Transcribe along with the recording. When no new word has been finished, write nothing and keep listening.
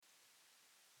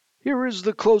Here is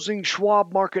the closing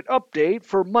Schwab market update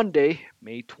for Monday,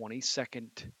 May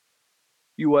 22nd.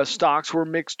 U.S. stocks were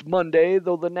mixed Monday,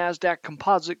 though the Nasdaq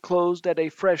Composite closed at a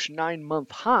fresh 9-month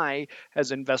high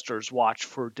as investors watched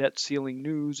for debt ceiling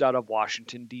news out of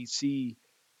Washington, D.C.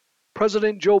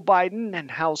 President Joe Biden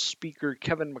and House Speaker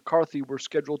Kevin McCarthy were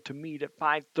scheduled to meet at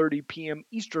 5:30 p.m.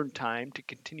 Eastern Time to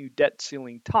continue debt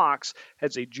ceiling talks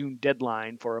as a June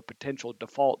deadline for a potential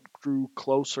default drew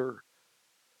closer.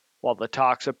 While the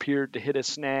talks appeared to hit a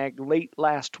snag late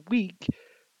last week,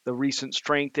 the recent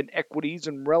strength in equities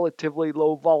and relatively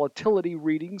low volatility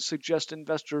readings suggest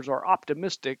investors are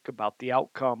optimistic about the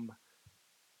outcome.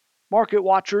 Market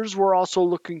watchers were also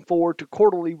looking forward to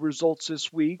quarterly results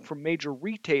this week from major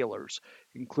retailers,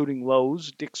 including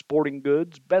Lowe's, Dick's Sporting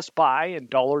Goods, Best Buy, and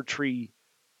Dollar Tree.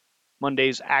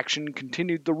 Monday's action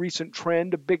continued the recent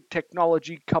trend of big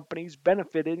technology companies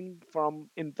benefiting from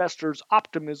investors'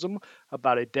 optimism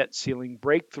about a debt ceiling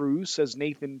breakthrough, says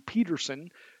Nathan Peterson,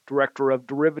 Director of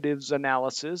Derivatives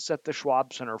Analysis at the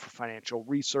Schwab Center for Financial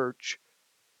Research.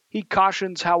 He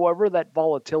cautions, however, that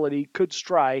volatility could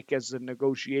strike as the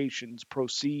negotiations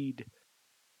proceed.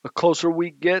 The closer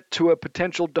we get to a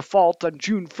potential default on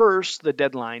June 1st, the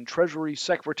deadline Treasury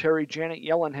Secretary Janet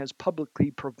Yellen has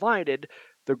publicly provided,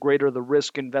 the greater the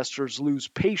risk investors lose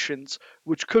patience,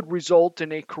 which could result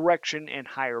in a correction and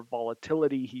higher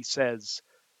volatility, he says.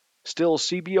 Still,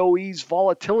 CBOE's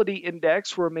volatility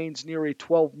index remains near a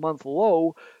 12-month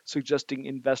low, suggesting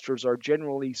investors are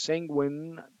generally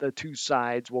sanguine the two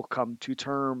sides will come to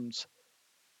terms.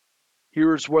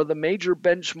 Here's where the major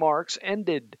benchmarks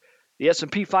ended. The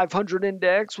S&P 500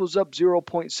 index was up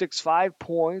 0.65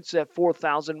 points at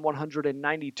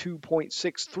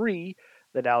 4,192.63.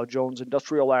 The Dow Jones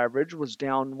Industrial Average was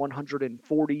down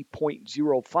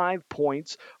 140.05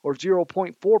 points, or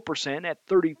 0.4% at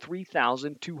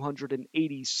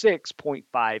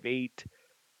 33,286.58.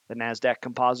 The Nasdaq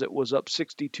Composite was up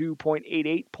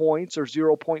 62.88 points, or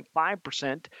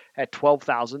 0.5% at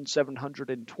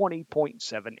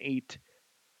 12,720.78.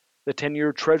 The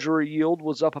 10-year Treasury yield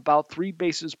was up about 3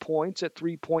 basis points at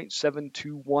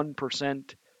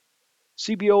 3.721%.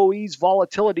 CBOE's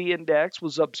volatility index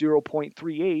was up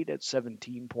 0.38 at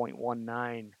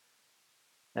 17.19.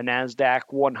 The Nasdaq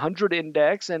 100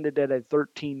 index ended at a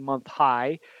 13-month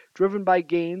high, driven by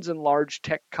gains in large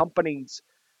tech companies.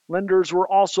 Lenders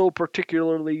were also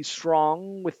particularly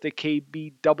strong, with the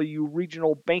KBW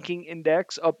Regional Banking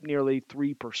Index up nearly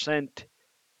 3%.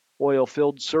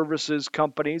 Oilfield services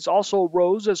companies also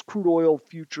rose as crude oil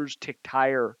futures ticked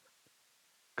higher.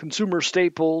 Consumer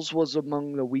staples was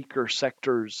among the weaker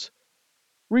sectors.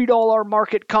 Read all our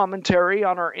market commentary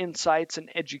on our Insights and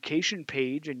Education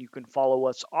page, and you can follow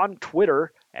us on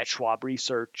Twitter at Schwab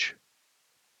Research.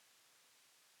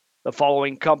 The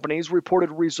following companies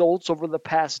reported results over the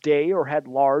past day or had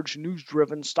large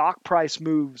news-driven stock price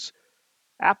moves.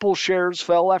 Apple shares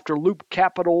fell after Loop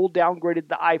Capital downgraded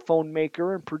the iPhone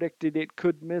maker and predicted it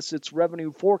could miss its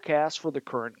revenue forecast for the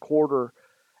current quarter.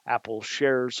 Apple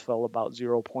shares fell about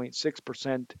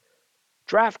 0.6%.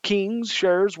 DraftKings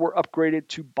shares were upgraded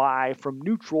to buy from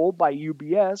neutral by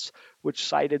UBS, which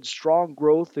cited strong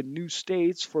growth in new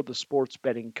states for the sports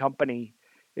betting company.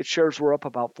 Its shares were up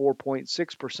about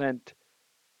 4.6%.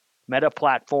 Meta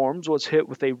Platforms was hit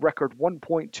with a record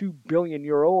 €1.2 billion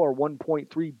or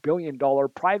 $1.3 billion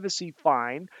privacy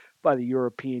fine by the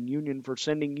European Union for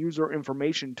sending user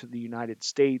information to the United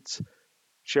States.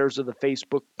 Shares of the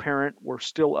Facebook parent were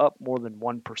still up more than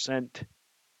 1%.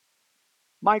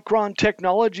 Micron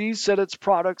Technologies said its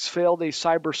products failed a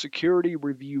cybersecurity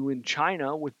review in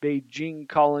China, with Beijing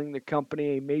calling the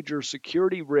company a major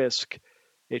security risk.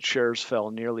 Its shares fell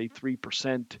nearly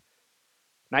 3%.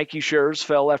 Nike shares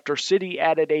fell after Citi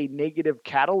added a negative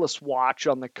catalyst watch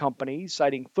on the company,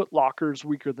 citing Foot Locker's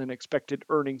weaker than expected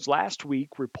earnings last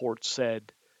week, reports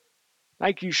said.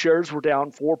 Nike shares were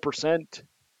down 4%.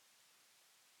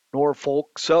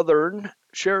 Norfolk Southern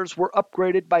shares were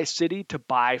upgraded by Citi to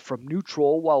buy from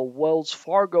neutral, while Wells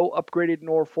Fargo upgraded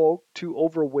Norfolk to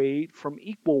overweight from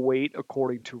equal weight,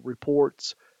 according to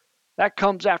reports. That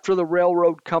comes after the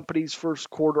railroad company's first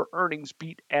quarter earnings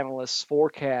beat analysts'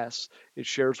 forecasts. Its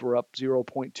shares were up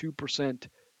 0.2%.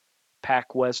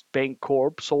 PacWest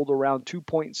Bancorp sold around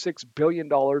 $2.6 billion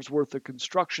worth of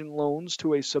construction loans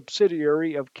to a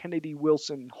subsidiary of Kennedy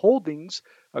Wilson Holdings,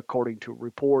 according to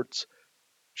reports.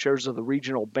 Shares of the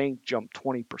regional bank jumped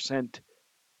 20%.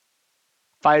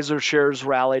 Pfizer shares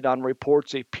rallied on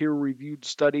reports a peer-reviewed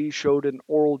study showed an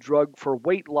oral drug for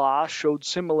weight loss showed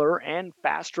similar and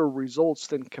faster results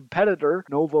than competitor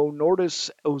Novo Nordisk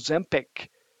Ozempic.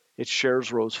 Its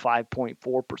shares rose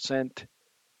 5.4%.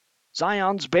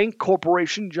 Zions Bank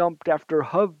Corporation jumped after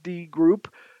Hovde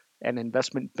Group, an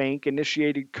investment bank,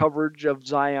 initiated coverage of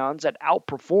Zions at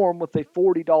Outperform with a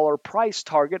 $40 price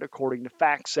target, according to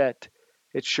FactSet.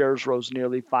 Its shares rose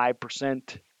nearly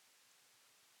 5%.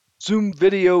 Zoom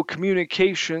Video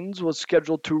Communications was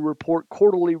scheduled to report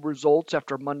quarterly results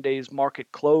after Monday's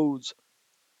market close.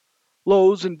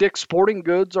 Lowe's and Dick's Sporting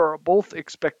Goods are both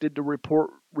expected to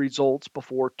report results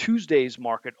before Tuesday's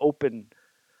market open.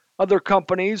 Other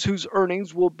companies whose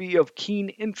earnings will be of keen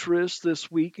interest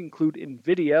this week include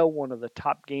Nvidia, one of the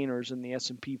top gainers in the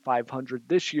S&P 500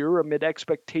 this year amid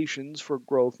expectations for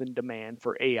growth in demand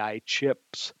for AI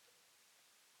chips.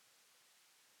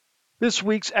 This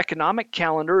week's economic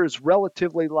calendar is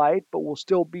relatively light, but will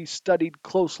still be studied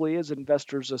closely as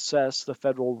investors assess the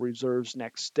Federal Reserve's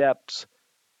next steps.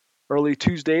 Early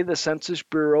Tuesday, the Census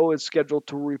Bureau is scheduled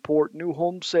to report new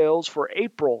home sales for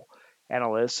April.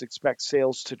 Analysts expect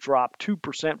sales to drop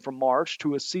 2% from March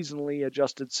to a seasonally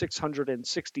adjusted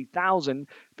 660,000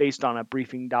 based on a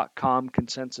Briefing.com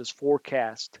consensus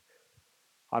forecast.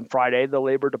 On Friday, the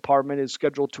Labor Department is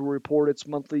scheduled to report its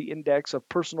monthly Index of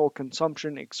Personal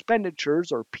Consumption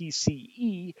Expenditures, or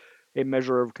PCE, a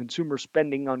measure of consumer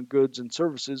spending on goods and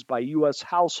services by U.S.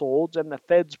 households and the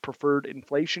Fed's preferred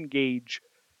inflation gauge.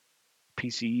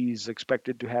 PCE is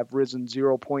expected to have risen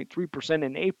 0.3%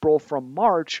 in April from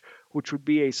March, which would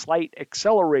be a slight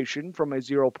acceleration from a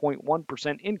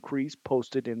 0.1% increase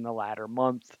posted in the latter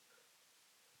month.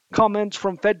 Comments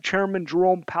from Fed Chairman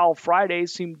Jerome Powell Friday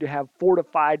seem to have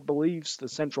fortified beliefs the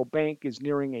central bank is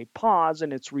nearing a pause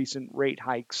in its recent rate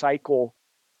hike cycle.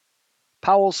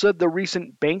 Powell said the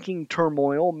recent banking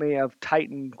turmoil may have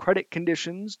tightened credit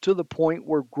conditions to the point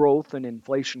where growth and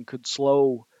inflation could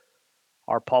slow.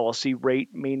 Our policy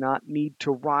rate may not need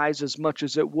to rise as much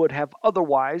as it would have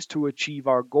otherwise to achieve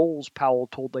our goals, Powell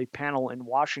told a panel in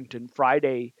Washington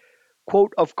Friday.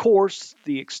 Quote, of course,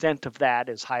 the extent of that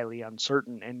is highly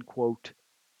uncertain, end quote.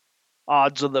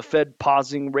 Odds of the Fed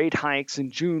pausing rate hikes in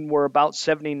June were about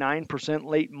 79%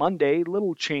 late Monday,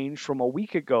 little change from a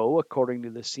week ago, according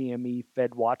to the CME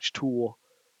FedWatch tool.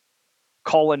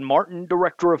 Colin Martin,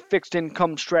 director of fixed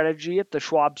income strategy at the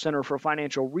Schwab Center for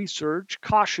Financial Research,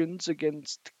 cautions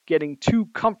against getting too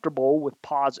comfortable with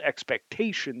pause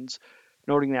expectations,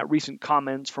 noting that recent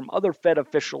comments from other Fed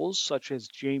officials, such as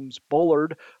James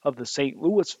Bullard of the St.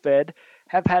 Louis Fed,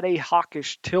 have had a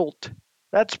hawkish tilt.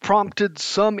 That's prompted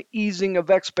some easing of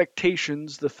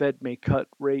expectations the Fed may cut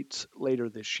rates later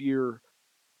this year.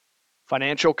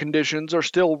 Financial conditions are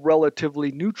still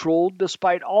relatively neutral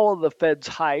despite all of the Fed's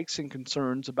hikes and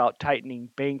concerns about tightening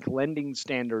bank lending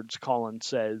standards, Collins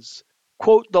says.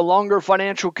 Quote, the longer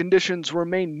financial conditions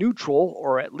remain neutral,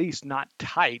 or at least not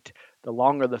tight, the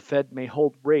longer the Fed may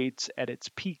hold rates at its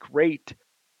peak rate.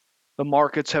 The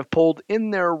markets have pulled in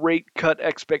their rate cut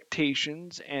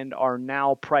expectations and are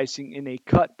now pricing in a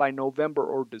cut by November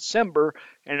or December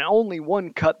and only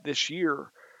one cut this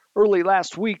year. Early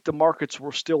last week, the markets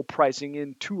were still pricing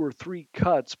in 2 or 3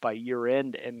 cuts by year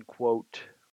end, end quote.